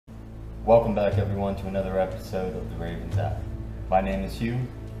Welcome back everyone to another episode of the Raven's Eye. My name is Hugh,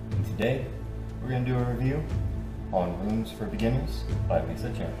 and today we're going to do a review on Runes for Beginners by Lisa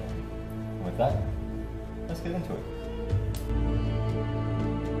Champion. And with that, let's get into it.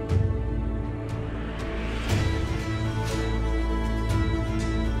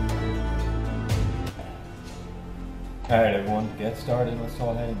 Alright everyone, to get started, let's go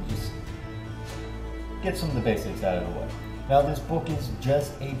ahead and just get some of the basics out of the way. Now this book is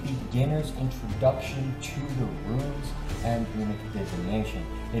just a beginner's introduction to the runes and runic divination.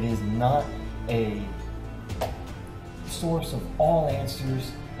 It is not a source of all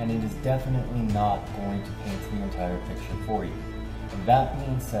answers, and it is definitely not going to paint the entire picture for you. And that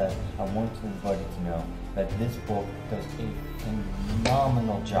being said, I want everybody to know that this book does a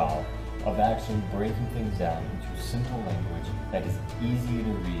phenomenal job of actually breaking things down into simple language that is easy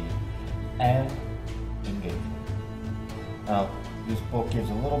to read and engaging. Now, this book gives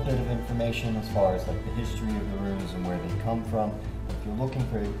a little bit of information as far as like the history of the runes and where they come from. If you're looking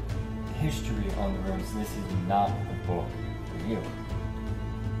for history on the runes, this is not the book for you.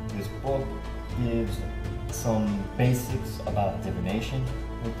 This book gives some basics about divination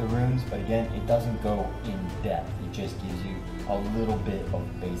with the runes, but again, it doesn't go in depth. It just gives you a little bit of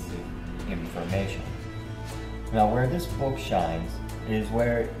basic information. Now, where this book shines is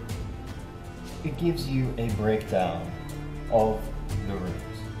where it gives you a breakdown of the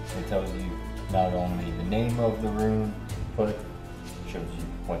runes. It tells you not only the name of the rune, but shows you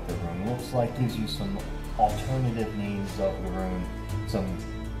what the rune looks like, gives you some alternative names of the rune, some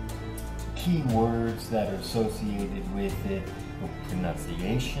key words that are associated with it, the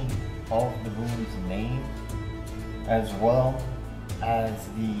pronunciation of the rune's name, as well as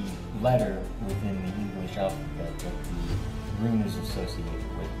the letter within the English alphabet that the rune is associated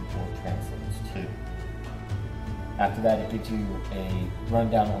with or translates to. After that, it gives you a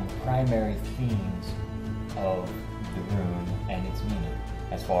rundown on the primary themes of the rune and its meaning,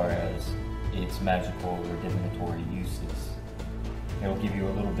 as far as its magical or divinatory uses. It will give you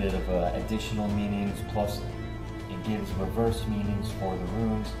a little bit of additional meanings, plus it gives reverse meanings for the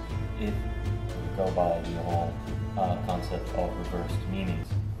runes if you go by the whole concept of reversed meanings.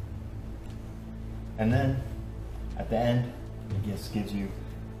 And then, at the end, it just gives you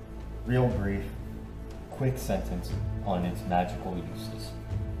real brief, quick sentence on its magical uses.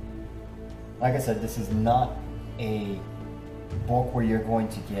 Like I said, this is not a book where you're going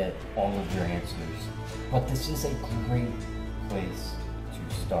to get all of your answers, but this is a great place to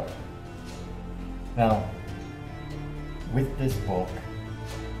start. Now, with this book,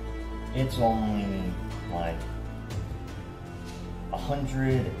 it's only like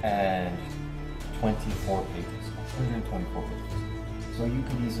 124 pages. 124 pages. So you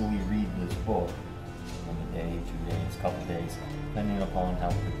could easily read this book in a day, 2 days, couple days, depending upon how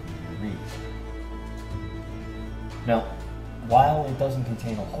quickly you read. Now, while it doesn't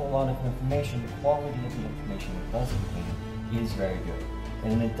contain a whole lot of information, the quality of the information it does contain is very good.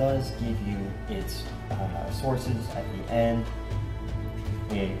 And it does give you its sources at the end.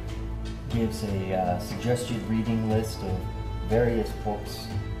 It gives a suggested reading list of various books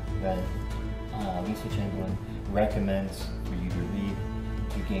that Lisa Chamberlain recommends for you to read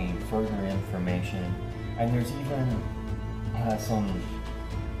to gain further information. And there's even some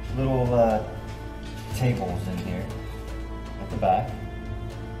little tables in here at the back.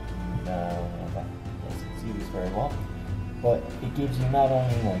 And, you can see this very well. But it gives you not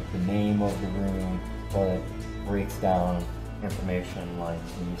only like the name of the rune, but breaks down information like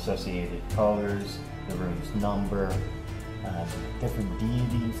the associated colors, the rune's number, different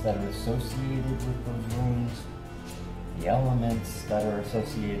deities that are associated with those runes, the elements that are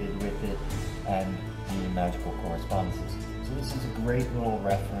associated with it, and the magical correspondences. So this is a great little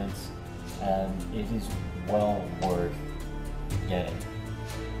reference, and it is well worth getting.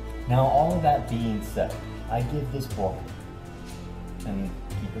 Now, all of that being said, I give this book, and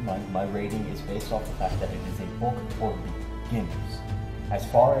keep in mind, my rating is based off the fact that it is a book for beginners. As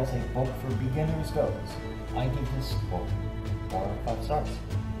far as a book for beginners goes, I give this book 4 out of 5 stars.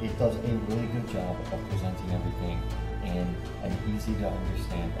 It does a really good job of presenting everything in an easy to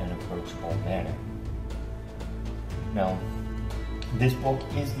understand and approachable manner. Now, this book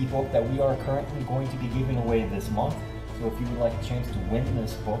is the book that we are currently going to be giving away this month. So if you would like a chance to win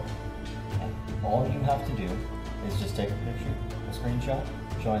this book, all you have to do is just take a picture, a screenshot,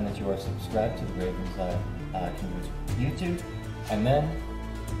 showing that you are subscribed to the Raven's Eye YouTube, and then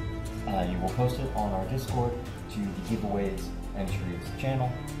you will post it on our Discord to the giveaways entries channel,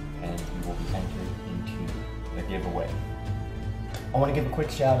 and you will be entered into the giveaway. I want to give a quick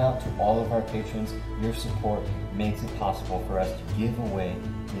shout out to all of our patrons. Your support makes it possible for us to give away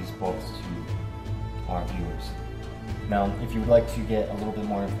these books to our viewers. Now, if you would like to get a little bit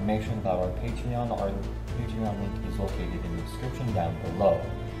more information about our Patreon link is located in the description down below.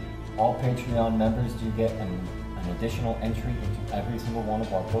 All Patreon members do get an additional entry into every single one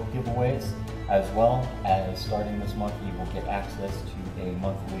of our book giveaways, as well as starting this month you will get access to a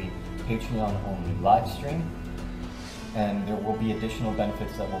monthly Patreon-only live stream, and there will be additional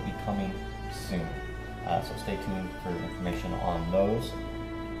benefits that will be coming soon. So stay tuned for information on those.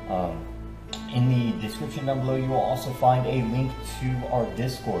 In the description down below, you will also find a link to our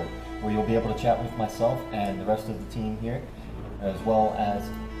Discord, where you'll be able to chat with myself and the rest of the team here, as well as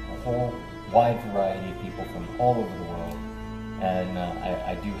a whole wide variety of people from all over the world. And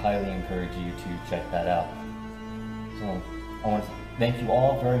I do highly encourage you to check that out. So I want to thank you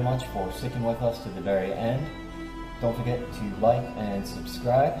all very much for sticking with us to the very end. Don't forget to like and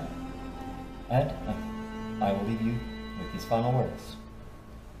subscribe. And I will leave you with these final words.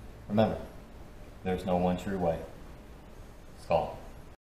 Remember, there's no one true way. Skull.